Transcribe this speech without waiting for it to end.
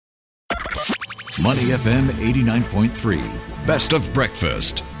Money FM 89.3. Best of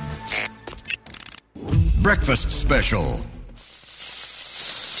breakfast. Breakfast special.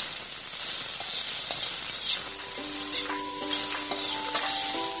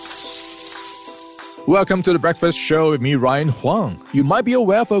 Welcome to The Breakfast Show with me, Ryan Huang. You might be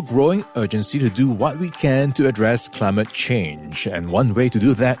aware of a growing urgency to do what we can to address climate change. And one way to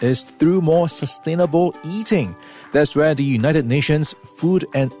do that is through more sustainable eating. That's where the United Nations Food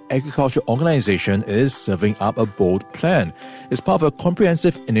and Agriculture Organization is serving up a bold plan. It's part of a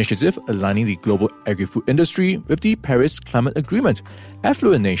comprehensive initiative aligning the global agri-food industry with the Paris Climate Agreement.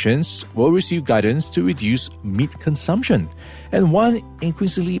 Affluent nations will receive guidance to reduce meat consumption. And one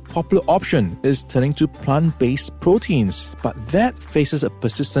increasingly popular option is turning to plant-based proteins. But that faces a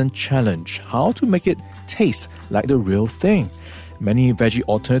persistent challenge: how to make it taste like the real thing. Many veggie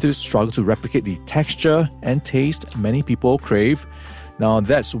alternatives struggle to replicate the texture and taste many people crave. Now,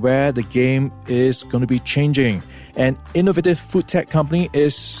 that's where the game is going to be changing. An innovative food tech company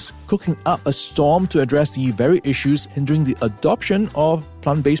is cooking up a storm to address the very issues hindering the adoption of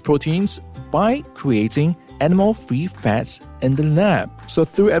plant-based proteins by creating animal-free fats in the lab. So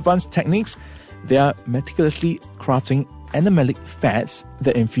through advanced techniques, they are meticulously crafting animalic fats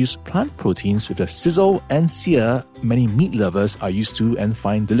that infuse plant proteins with the sizzle and sear many meat lovers are used to and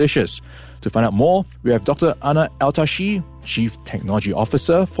find delicious. To find out more, we have Dr. Anna Eltashi, Chief Technology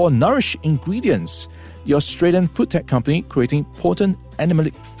Officer for Nourish Ingredients, the Australian food tech company creating potent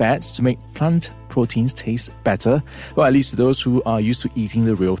animalic fats to make plant proteins taste better, or at least those who are used to eating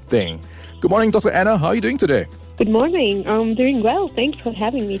the real thing. Good morning, Dr. Anna. How are you doing today? Good morning. I'm doing well. Thanks for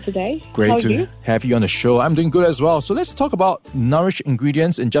having me today. Great to have you on the show. I'm doing good as well. So let's talk about Nourish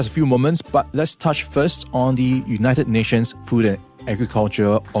Ingredients in just a few moments, but let's touch first on the United Nations Food and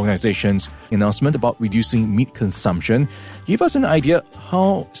Agriculture Organization's announcement about reducing meat consumption. Give us an idea,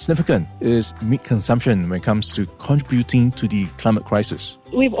 how significant is meat consumption when it comes to contributing to the climate crisis?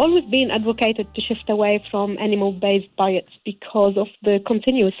 We've always been advocated to shift away from animal-based diets because of the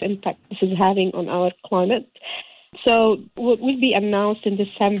continuous impact this is having on our climate. So what will be announced in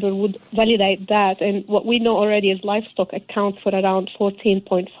December would validate that, and what we know already is livestock account for around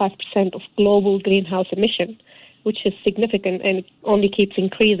 14.5% of global greenhouse emission, which is significant and only keeps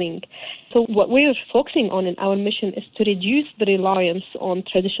increasing. So what we're focusing on in our mission is to reduce the reliance on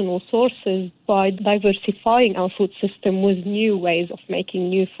traditional sources by diversifying our food system with new ways of making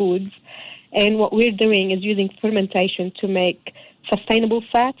new foods. And what we're doing is using fermentation to make sustainable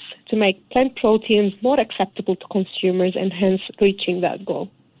fats, to make plant proteins more acceptable to consumers, and hence reaching that goal.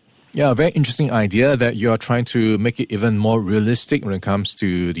 Yeah, a very interesting idea that you're trying to make it even more realistic when it comes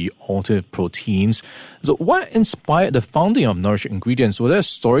to the alternative proteins. So what inspired the founding of Nourish Ingredients? Was there a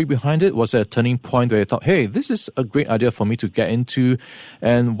story behind it? Was there a turning point where you thought, hey, this is a great idea for me to get into?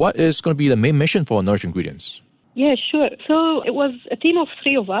 And what is going to be the main mission for Nourish Ingredients? Yeah, sure. So it was a team of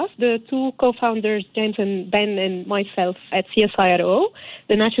three of us, the two co-founders, James and Ben, and myself at CSIRO,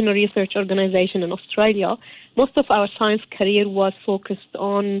 the National Research Organization in Australia. Most of our science career was focused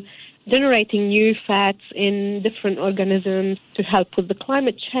on generating new fats in different organisms to help with the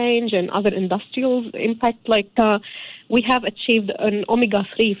climate change and other industrial impact. We have achieved an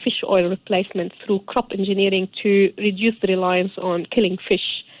omega-3 fish oil replacement through crop engineering to reduce the reliance on killing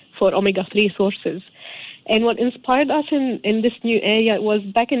fish for omega-3 sources. And what inspired us in this new area was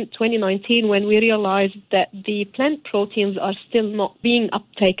back in 2019 when we realized that the plant proteins are still not being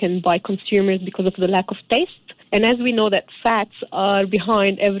uptaken by consumers because of the lack of taste. And as we know that fats are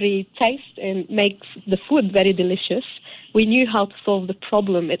behind every taste and makes the food very delicious, we knew how to solve the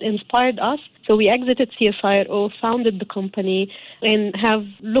problem. It inspired us. So we exited CSIRO, founded the company, and have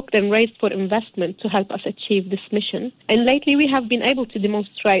looked and raised for investment to help us achieve this mission. And lately we have been able to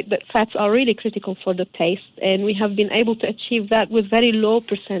demonstrate that fats are really critical for the taste, and we have been able to achieve that with very low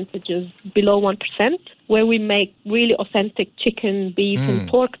percentages, below 1%, where we make really authentic chicken, beef, and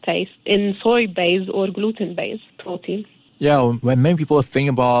pork taste in soy-based or gluten-based protein. Yeah, when many people think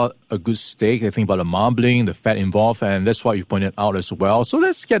about a good steak, they think about the marbling, the fat involved, and that's what you pointed out as well. So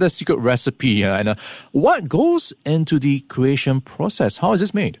let's get a secret recipe. And what goes into the creation process? How is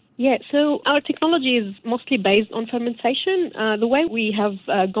this made? Yeah, so our technology is mostly based on fermentation. The way we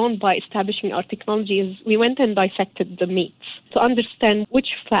have gone by establishing our technology is we went and dissected the meats to understand which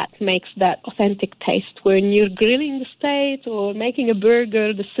fat makes that authentic taste. When you're grilling the steak or making a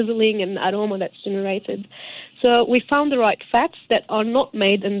burger, the sizzling and aroma that's generated. So we found the right fats that are not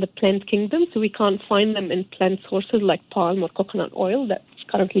made in the plant kingdom, so we can't find them in plant sources like palm or coconut oil. That's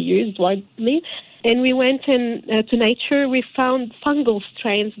currently used widely. And we went to nature. We found fungal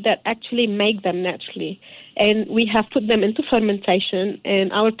strains that actually make them naturally. And we have put them into fermentation,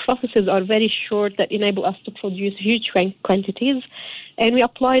 and our processes are very short that enable us to produce huge quantities. And we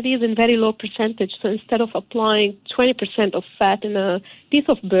apply these in very low percentage. So instead of applying 20% of fat in a piece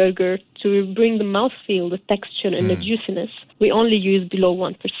of burger to bring the mouthfeel, the texture, and the juiciness, we only use below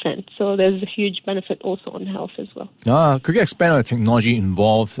 1%. So there's a huge benefit also on health as well. Could you expand on the technology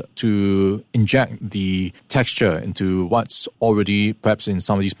involved to inject the texture into what's already perhaps in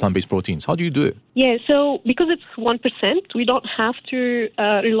some of these plant-based proteins? How do you do it? Yeah, so because it's 1%, we don't have to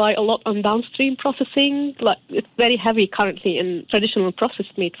rely a lot on downstream processing. Like, it's very heavy currently in traditional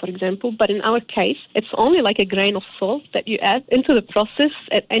processed meat, for example. But in our case, it's only like a grain of salt that you add into the process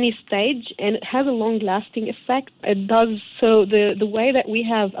at any stage, and it has a long-lasting effect. It does. So the way that we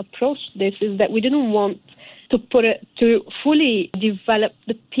have approached this is that we didn't want to fully develop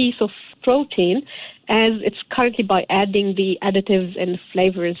the piece of protein as it's currently by adding the additives and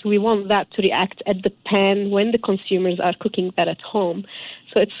flavors. We want that to react at the pan when the consumers are cooking that at home.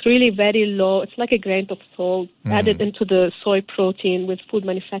 So it's really very low. It's like a grain of salt added into the soy protein with food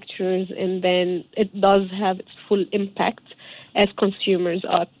manufacturers, and then it does have its full impact as consumers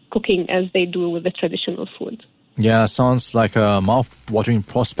are cooking as they do with the traditional food. Yeah, sounds like a mouth-watering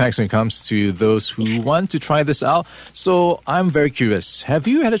prospect when it comes to those who want to try this out. So I'm very curious. Have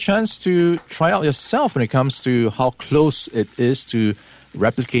you had a chance to try out yourself when it comes to how close it is to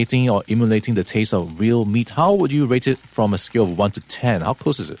replicating or emulating the taste of real meat? How would you rate it from a scale of 1 to 10? How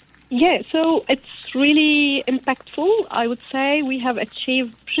close is it? Yeah, so it's really impactful. I would say we have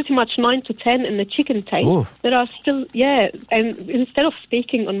achieved pretty much 9 to 10 in the chicken taste. Ooh. There are still, and instead of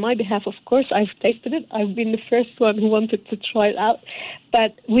speaking on my behalf, of course, I've tasted it. I've been the first one who wanted to try it out.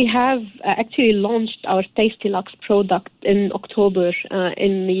 But we have actually launched our Tasty Lux product in October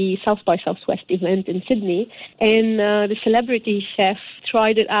in the South by Southwest event in Sydney. And the celebrity chef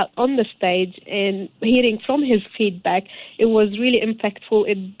tried it out on the stage, and hearing from his feedback, it was really impactful.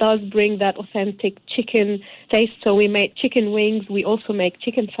 It does bring that authentic chicken taste. So we made chicken wings. We also make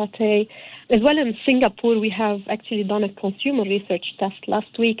chicken satay. As well, in Singapore, we have actually done a consumer research test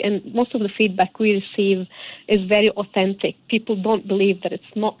last week, and most of the feedback we receive is very authentic. People don't believe that it's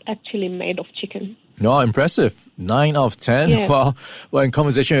not actually made of chicken. No, impressive. 9 out of 10. Yeah. Well, we're in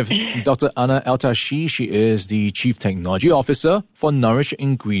conversation with Dr. Ana Eltashi. She is the Chief Technology Officer for Nourish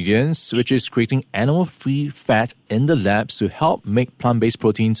Ingredients, which is creating animal-free fat in the labs to help make plant-based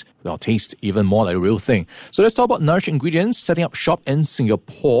proteins, taste even more like a real thing. So let's talk about Nourish Ingredients setting up shop in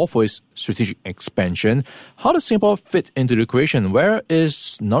Singapore for its strategic expansion. How does Singapore fit into the equation? Where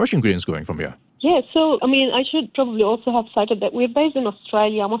is Nourish Ingredients going from here? Yeah, so, I should probably also have cited that we're based in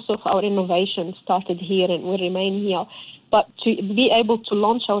Australia. Most of our innovation started here and will remain here. But to be able to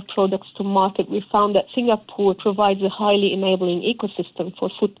launch our products to market, we found that Singapore provides a highly enabling ecosystem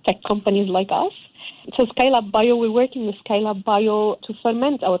for food tech companies like us. So Scale Up Bio, we're working with Scale Up Bio to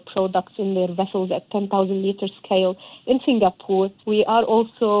ferment our products in their vessels at 10,000 liter scale in Singapore. We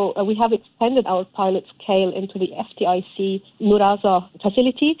have expanded our pilot scale into the FTIC Nurasa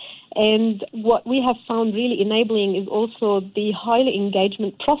facility. And what we have found really enabling is also the highly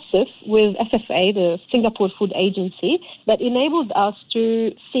engagement process with FFA, the Singapore Food Agency, that enabled us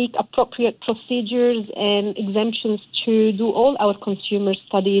to seek appropriate procedures and exemptions to do all our consumer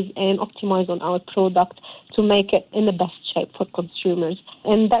studies and optimize on our product to make it in the best shape for consumers.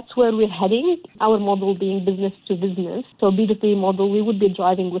 And that's where we're heading, our model being business to business. So B2B model, we would be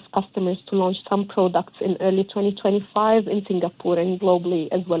driving with customers to launch some products in early 2025 in Singapore and globally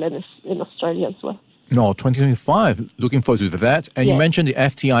as well as in Australia as well. No, 2025. Looking forward to that. And you mentioned the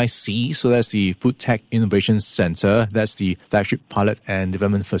FTIC, so that's the Food Tech Innovation Center. That's the flagship pilot and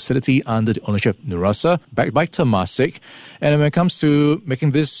development facility under the ownership of Nurasa, backed by Temasek. And when it comes to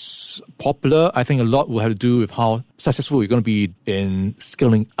making this popular, I think a lot will have to do with how successful you're going to be in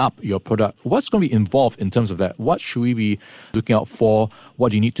scaling up your product. What's going to be involved in terms of that? What should we be looking out for? What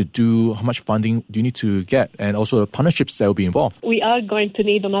do you need to do? How much funding do you need to get? And also the partnerships that will be involved. We are going to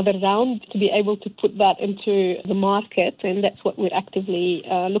need another round to be able to put that into the market, and that's what we're actively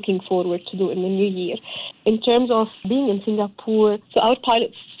looking forward to do in the new year. In terms of being in Singapore, so our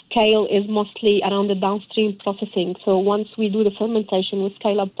pilot scale is mostly around the downstream processing. So once we do the fermentation with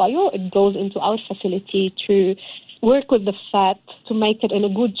Scale Up Bio, it goes into our facility to work with the fat to make it in a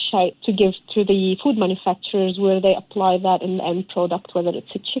good shape to give to the food manufacturers where they apply that in the end product, whether it's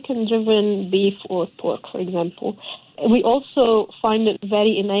a chicken-driven beef or pork, for example. We also find it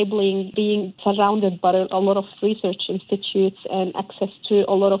very enabling being surrounded by a lot of research institutes and access to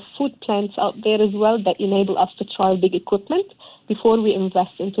a lot of food plants out there as well that enable us to trial big equipment before we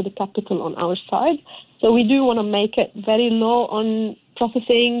invest into the capital on our side. So we do want to make it very low on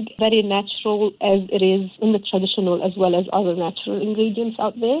processing, very natural as it is in the traditional as well as other natural ingredients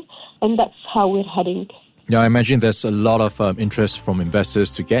out there. And that's how we're heading. Yeah, I imagine there's a lot of interest from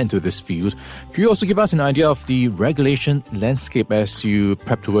investors to get into this field. Could you also give us an idea of the regulation landscape as you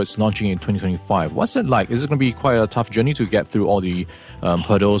prep towards launching in 2025? What's it like? Is it going to be quite a tough journey to get through all the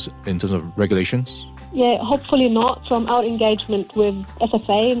hurdles in terms of regulations? Yeah, hopefully not. From our engagement with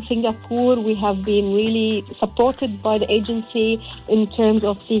FFA in Singapore, we have been really supported by the agency in terms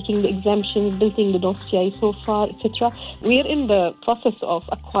of seeking the exemptions, building the dossier so far, etc. We're in the process of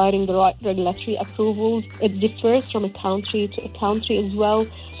acquiring the right regulatory approvals. It differs from a country to a country as well.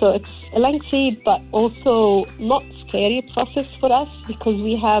 So it's a lengthy but also not scary process for us because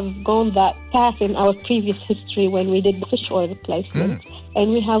we have gone that path in our previous history when we did the fish oil replacement.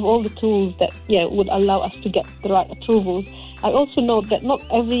 And we have all the tools that would allow us to get the right approvals. I also note that not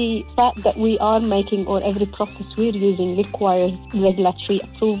every fat that we are making or every process we're using requires regulatory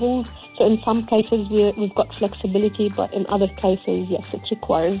approvals. So in some cases we've got flexibility, but in other cases, yes, it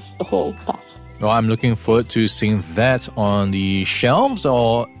requires the whole path. Well, I'm looking forward to seeing that on the shelves,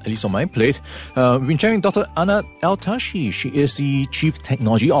 or at least on my plate. We've been chatting with Dr. Anna El-Tashi. She is the Chief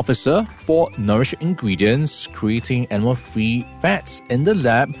Technology Officer for Nourish Ingredients, creating animal-free fats in the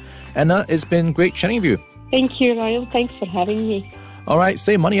lab. Anna, it's been great chatting with you. Thank you, Ryan. Thanks for having me. All right,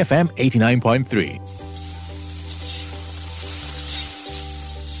 stay Money FM 89.3.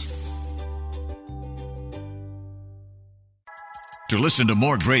 To listen to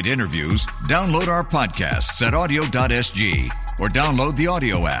more great interviews, download our podcasts at audio.sg or download the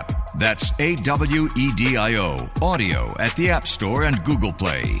Audio app. That's AWEDIO, Audio at the App Store and Google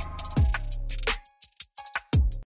Play.